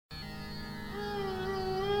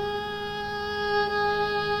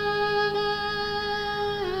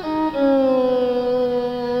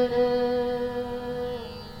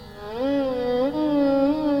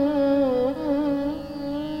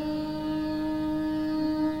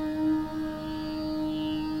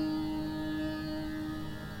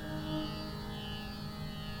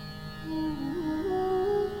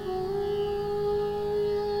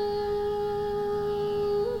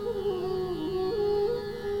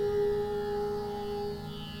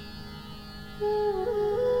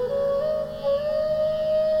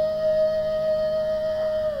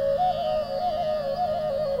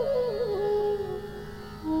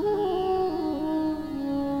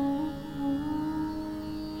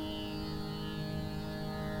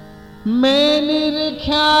मैं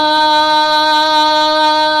निरख्या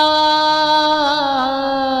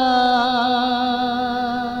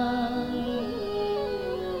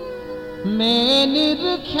मैं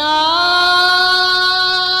निरख्या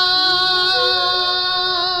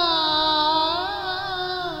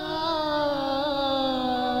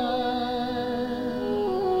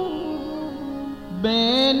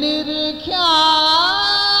मैं निरख्या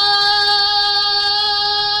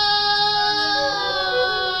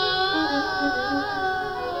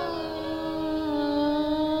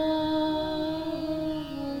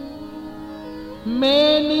मैं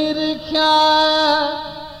निरख्या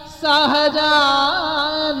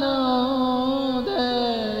सहजानो दे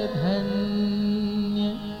धन्य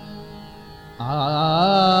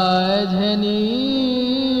आजनी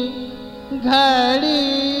घड़ी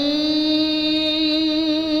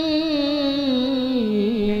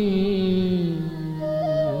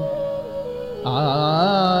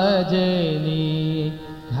आजनी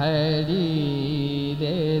घड़ी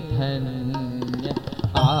दे धन्य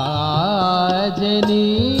आजनी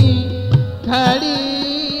घड़ी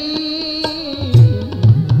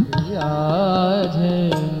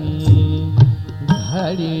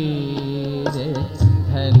घड़ी रे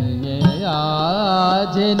धन्य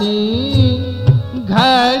आजनी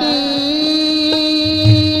घड़ी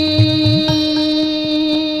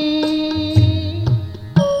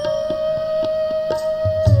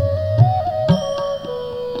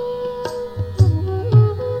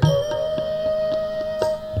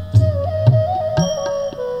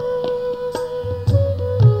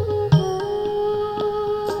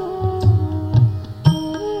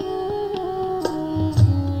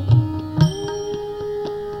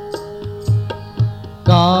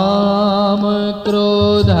काम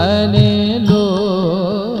क्रोधने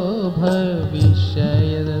लोभ विषय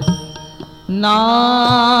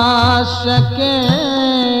नाशके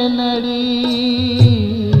नड़ी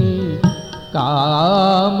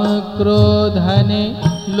काम क्रोधने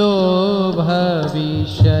लोभ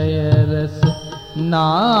विषय रस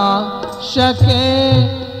नाशके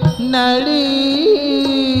नड़ी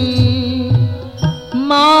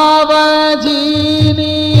मावजीनी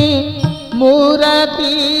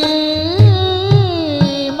मूर्ति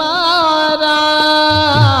मारा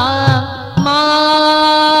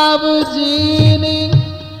मावजीनी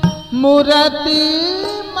मूर्ति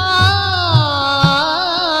मारा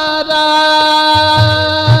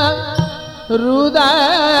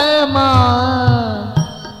हृदय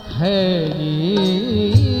खड़ी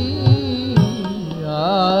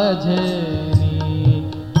आजनी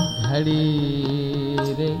घड़ी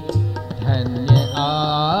रे धन्य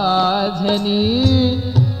आजनी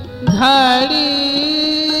घड़ी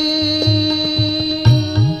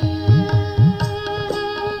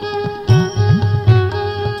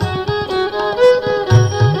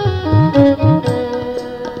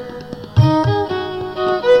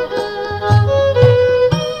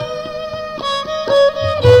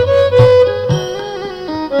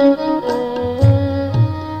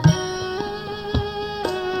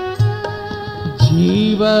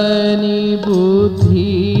जीवनी बुद्धि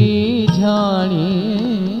जानी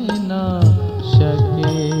ना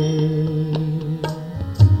सके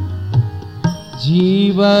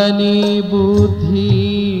जीवनी बुद्धि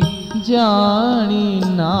जानी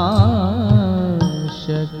ना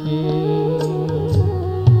सके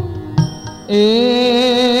ए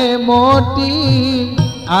मोटी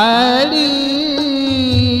आड़ी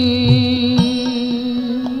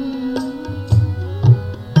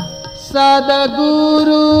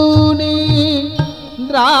सदगुरुनी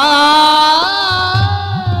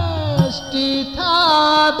दृष्टि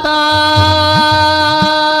थाता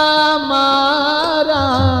मारा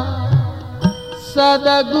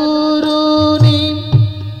सदगुरुनी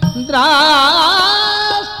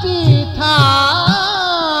दृष्टि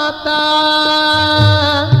थाता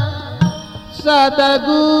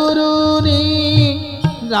सदगुरुनी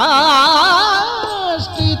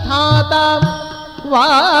दृष्टि थाता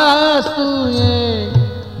वास्तु ये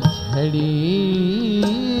झड़ी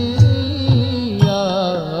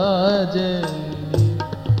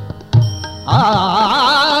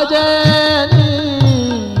आजनी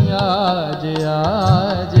आज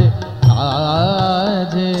आज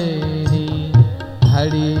आजनी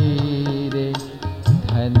घड़ी रे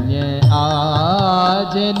धन्य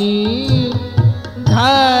आजनी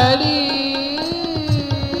घड़ी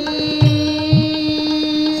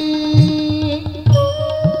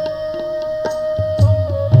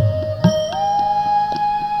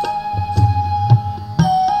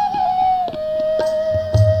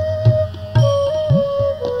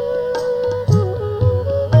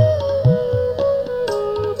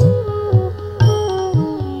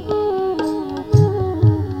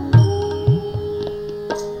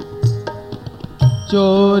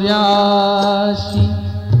 84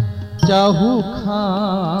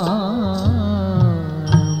 चहुखान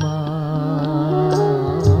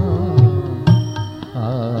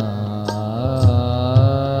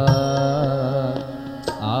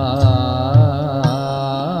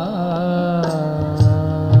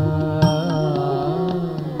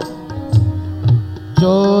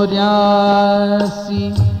चौरासी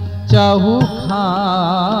चहुखान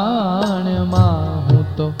माहू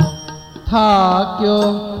तो था क्यों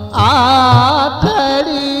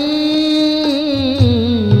आथड़ी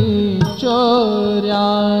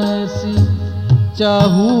 84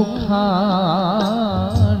 चहुखान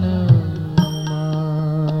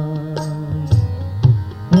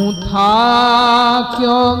हूँ था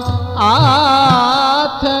क्यों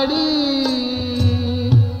आथड़ी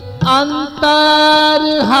अंतर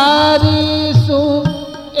हरिसु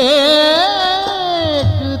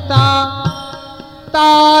एकता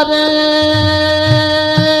तारे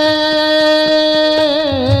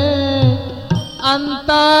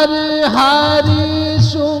अंतर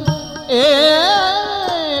हरिसु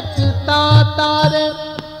एकता तारे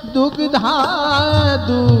दुग्धा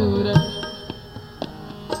दूर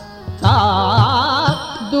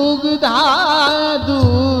दुग्धा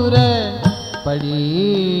दूर पड़ी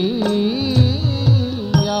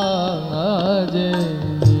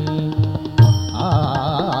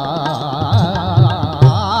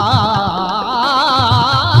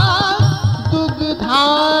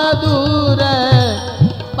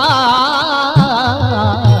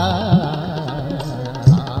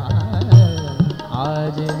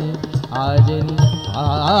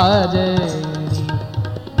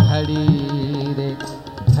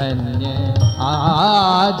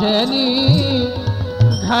आजनी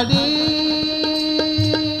घड़ी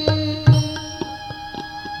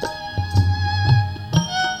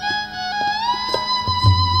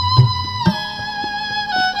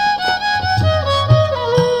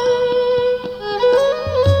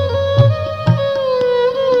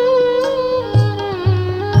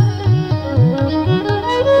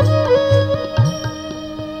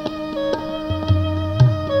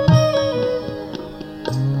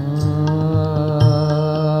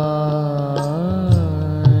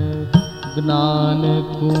ज्ञान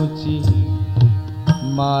कूची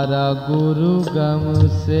मारा गुरु गम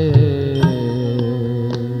से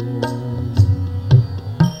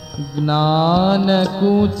ज्ञान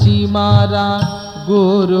कूची मारा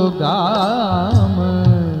गुरु गम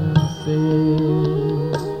से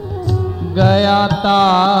गया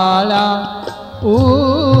ताला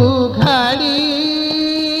उघड़ी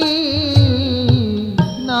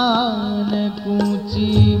ज्ञान कूची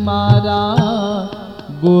मारा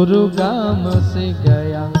गुरु गम से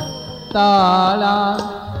गया ताला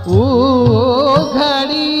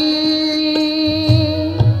उघड़ी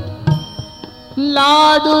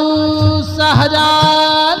लाडू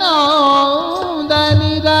सहजानो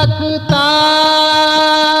दनी रखता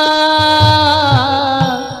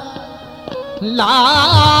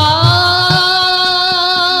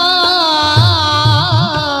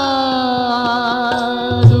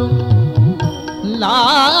लाडू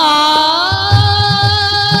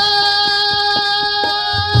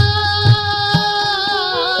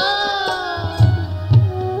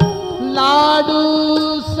लाडू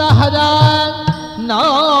सहरा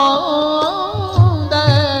नौद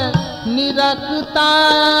निरखता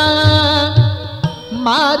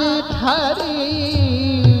मारी ठरी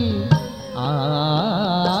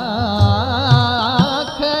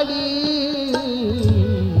आखड़ी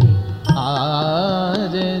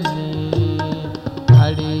आजनी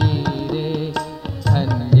घड़ी रे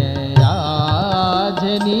धन्य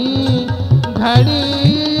आजनी घड़ी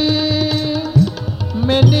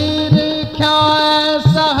में निरख्या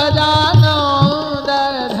सहजानो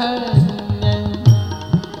धन्य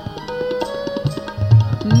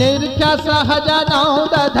निरख्या सहजानो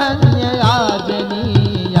धन्य आजनी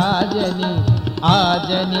आजनी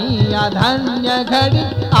आजनी धन्य घड़ी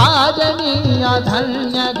आजनी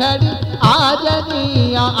धन्य घड़ी आजनी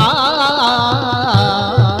आजनी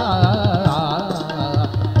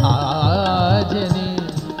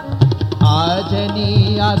आजनी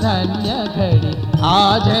धन्य घड़ी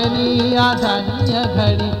आजनी धन्य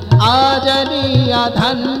घड़ी आजनी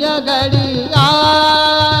धन्य घड़ी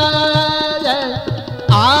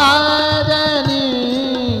आजनी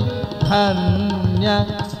धन्य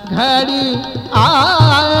घड़ी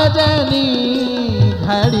आजनी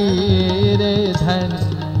घड़ी रे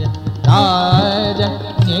धन्य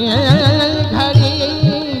आजनी घड़ी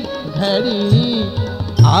घड़ी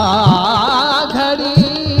घड़ी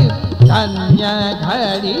धन्य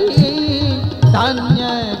घड़ी धन्य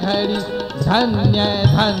घड़ी धन्य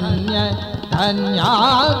धन्य धन्या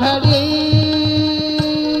घड़ी